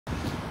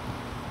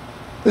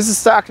This is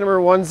stock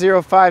number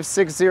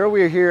 10560.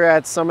 We are here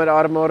at Summit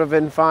Automotive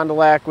in Fond du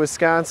Lac,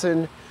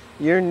 Wisconsin.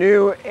 Your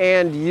new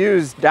and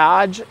used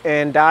Dodge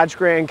and Dodge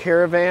Grand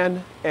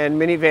Caravan and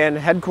minivan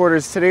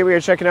headquarters. Today we are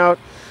checking out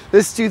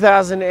this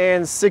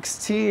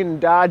 2016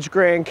 Dodge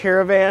Grand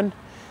Caravan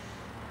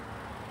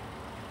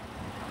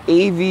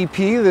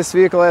AVP. This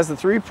vehicle has the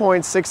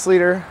 3.6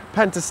 liter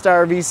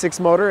Pentastar V6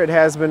 motor. It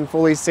has been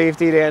fully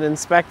safetied and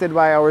inspected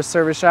by our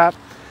service shop.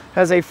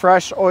 Has a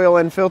fresh oil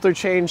and filter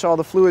change. All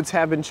the fluids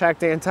have been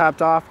checked and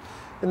topped off,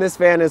 and this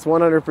van is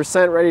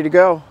 100% ready to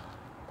go.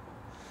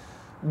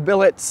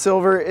 Billet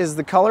silver is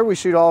the color. We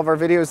shoot all of our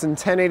videos in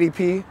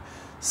 1080p,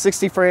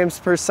 60 frames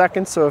per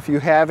second, so if you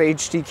have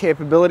HD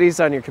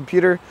capabilities on your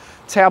computer,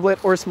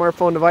 tablet, or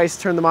smartphone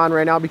device, turn them on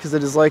right now, because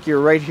it is like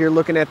you're right here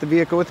looking at the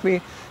vehicle with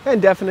me,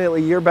 and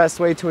definitely your best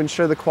way to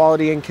ensure the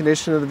quality and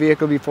condition of the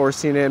vehicle before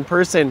seeing it in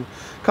person.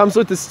 Comes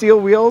with the steel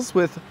wheels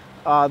with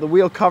the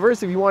wheel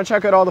covers. If you want to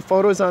check out all the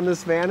photos on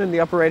this van, in the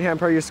upper right hand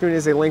part of your screen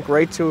is a link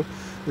right to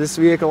this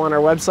vehicle on our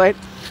website.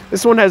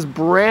 This one has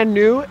brand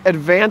new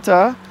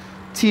Advanta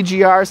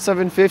TGR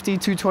 750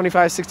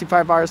 225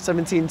 65R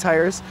 17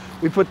 tires.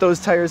 We put those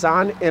tires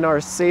on in our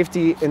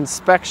safety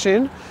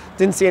inspection.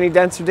 Didn't see any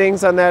dents or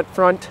dings on that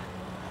front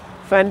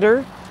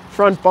fender.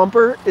 Front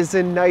bumper is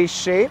in nice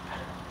shape.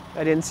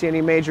 I didn't see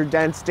any major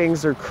dents,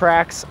 dings, or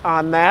cracks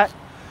on that.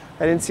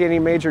 I didn't see any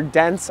major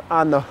dents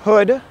on the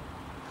hood.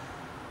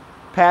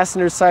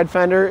 Passenger side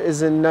fender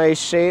is in nice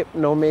shape,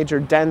 no major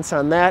dents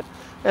on that.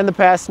 And the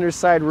passenger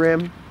side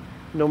rim,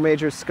 no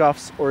major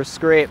scuffs or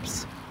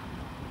scrapes.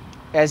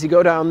 As you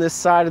go down this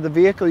side of the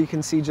vehicle, you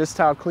can see just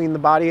how clean the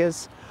body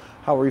is,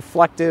 how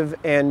reflective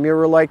and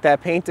mirror-like that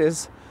paint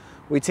is.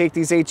 We take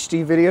these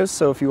HD videos,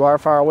 so if you are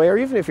far away, or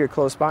even if you're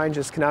close by and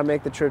just cannot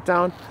make the trip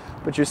down,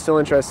 but you're still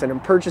interested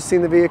in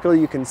purchasing the vehicle,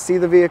 you can see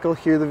the vehicle,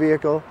 hear the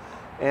vehicle,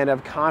 and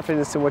have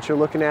confidence in what you're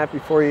looking at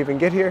before you even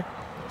get here,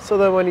 so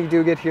that when you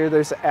do get here,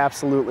 there's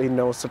absolutely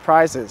no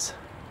surprises.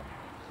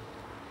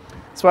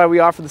 That's why we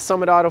offer the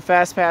Summit Auto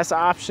Fast Pass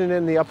option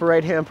in the upper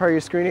right-hand part of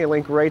your screen, a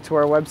link right to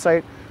our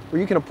website, where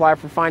you can apply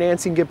for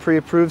financing, get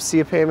pre-approved, see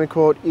a payment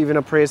quote, even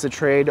appraise a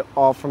trade,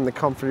 all from the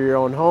comfort of your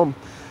own home.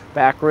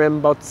 Back rim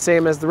about the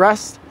same as the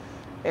rest,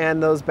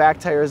 and those back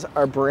tires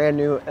are brand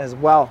new as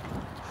well.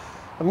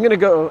 I'm gonna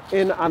go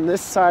in on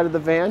this side of the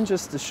van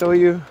just to show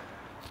you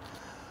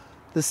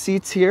the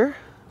seats here.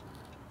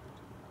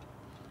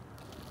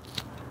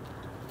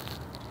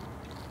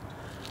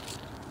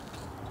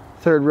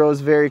 Third row is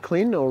very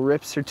clean, no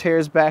rips or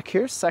tears back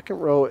here. Second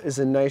row is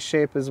in nice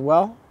shape as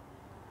well.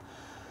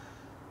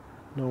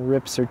 No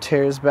rips or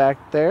tears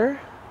back there.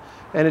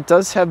 And it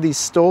does have these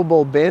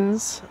stowable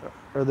bins,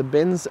 or the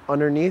bins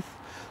underneath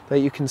that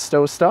you can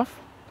stow stuff.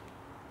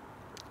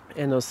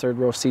 And those third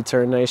row seats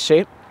are in nice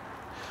shape.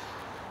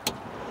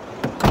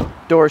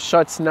 Door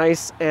shuts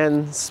nice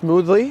and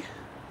smoothly.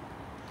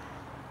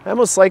 I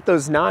almost like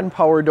those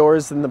non-power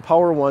doors than the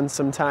power ones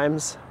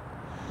sometimes.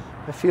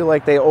 I feel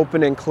like they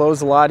open and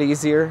close a lot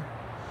easier,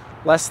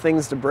 less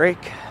things to break.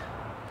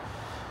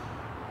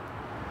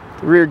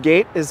 The rear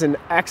gate is in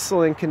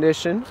excellent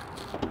condition.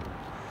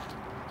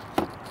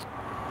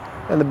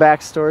 And the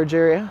back storage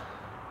area,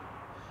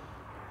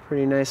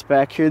 pretty nice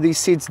back here. These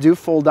seats do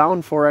fold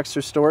down for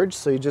extra storage,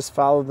 so you just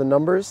follow the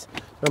numbers.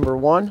 Number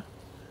 1,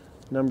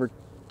 number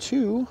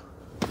 2,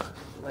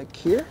 like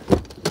here,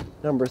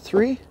 number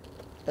 3,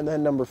 and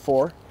then number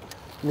 4.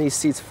 And these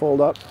seats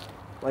fold up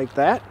like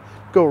that.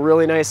 Go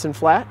really nice and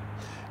flat.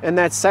 And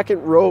that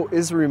second row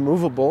is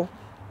removable.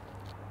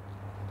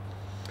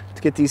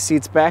 To get these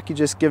seats back, you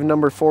just give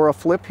number 4 a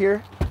flip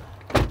here.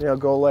 It'll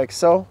go like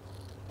so.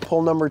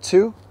 Pull number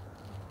 2,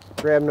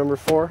 grab number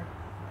 4,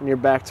 and you're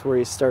back to where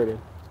you started.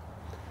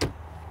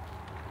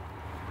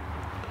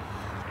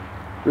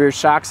 Rear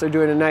shocks are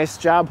doing a nice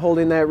job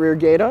holding that rear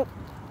gate up.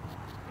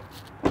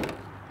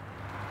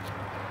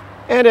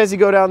 And as you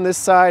go down this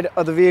side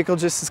of the vehicle,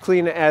 just as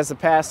clean as the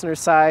passenger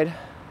side.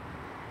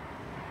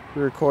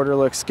 Rear quarter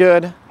looks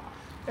good,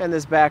 and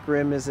this back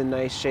rim is in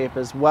nice shape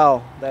as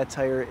well. That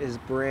tire is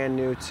brand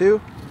new too.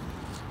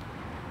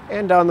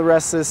 And down the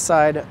rest of this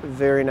side,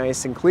 very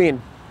nice and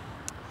clean.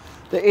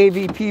 The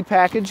AVP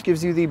package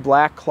gives you the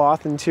black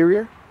cloth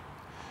interior.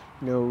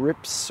 No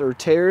rips or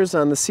tears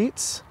on the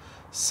seats.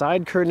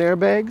 Side curtain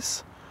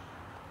airbags.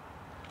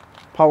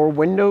 Power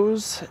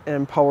windows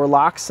and power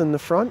locks in the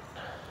front.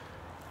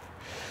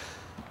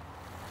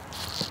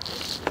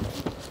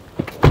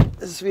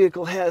 This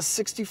vehicle has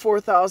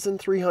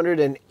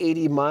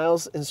 64,380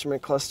 miles.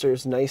 Instrument cluster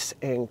is nice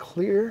and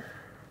clear.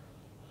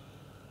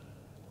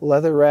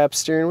 Leather wrapped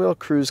steering wheel,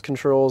 cruise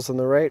controls on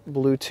the right,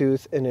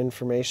 Bluetooth and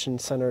information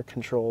center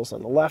controls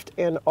on the left,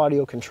 and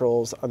audio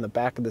controls on the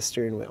back of the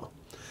steering wheel.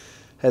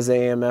 Has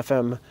AM,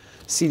 FM,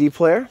 CD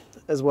player,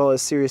 as well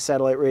as Sirius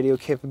satellite radio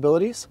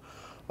capabilities,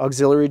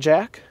 auxiliary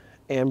jack,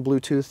 and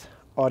Bluetooth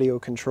audio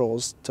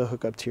controls to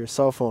hook up to your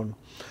cell phone.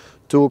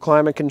 Dual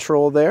climate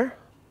control there.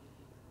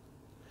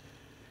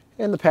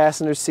 And the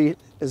passenger seat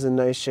is in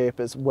nice shape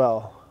as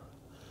well.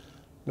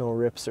 No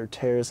rips or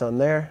tears on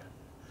there.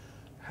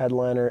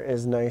 Headliner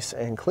is nice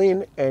and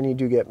clean, and you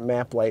do get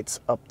map lights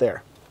up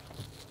there.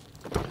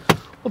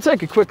 We'll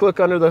take a quick look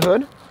under the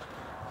hood.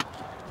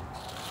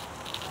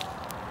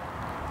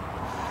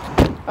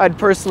 I'd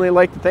personally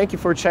like to thank you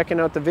for checking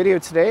out the video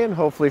today, and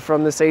hopefully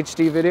from this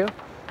HD video,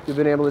 you've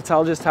been able to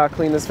tell just how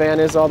clean this van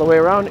is all the way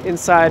around,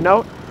 inside and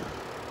out.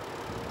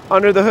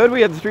 Under the hood,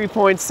 we have the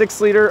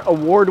 3.6 liter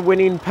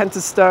award-winning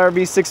Pentastar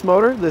V6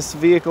 motor. This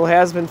vehicle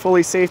has been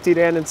fully safetied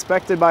and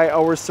inspected by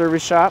our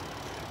service shop.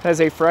 Has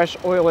a fresh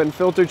oil and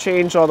filter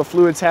change. All the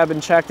fluids have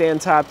been checked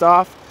and topped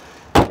off.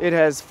 It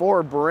has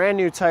 4 brand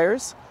new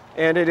tires,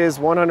 and it is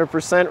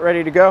 100%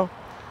 ready to go.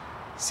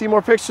 See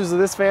more pictures of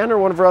this van or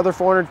one of our other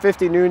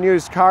 450 new and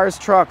used cars,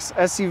 trucks,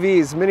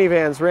 SUVs,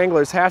 minivans,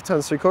 Wranglers, half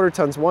tons, 3/4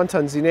 tons, 1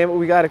 tons, you name it,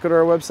 we got it. Go to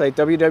our website,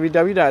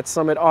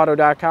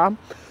 www.summitauto.com.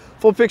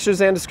 Full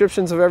pictures and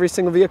descriptions of every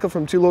single vehicle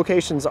from 2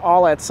 locations,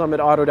 all at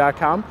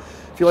summitauto.com.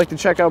 If you'd like to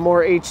check out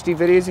more HD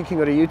videos, you can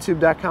go to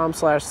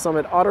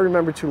youtube.com/summitauto.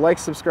 Remember to like,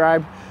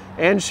 subscribe,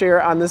 and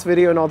share on this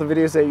video and all the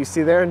videos that you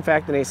see there. In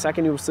fact, in a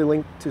second, you will see a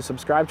link to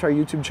subscribe to our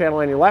YouTube channel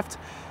on your left,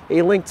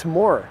 a link to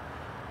more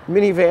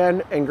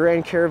minivan and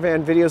Grand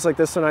Caravan videos like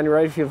this one on your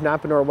right. If you have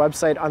not been to our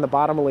website, on the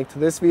bottom, a link to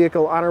this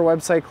vehicle on our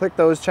website. Click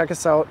those, check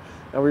us out,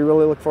 and we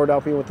really look forward to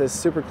helping you with this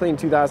super clean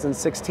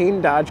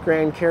 2016 Dodge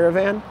Grand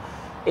Caravan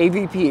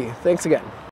AVP. Thanks again.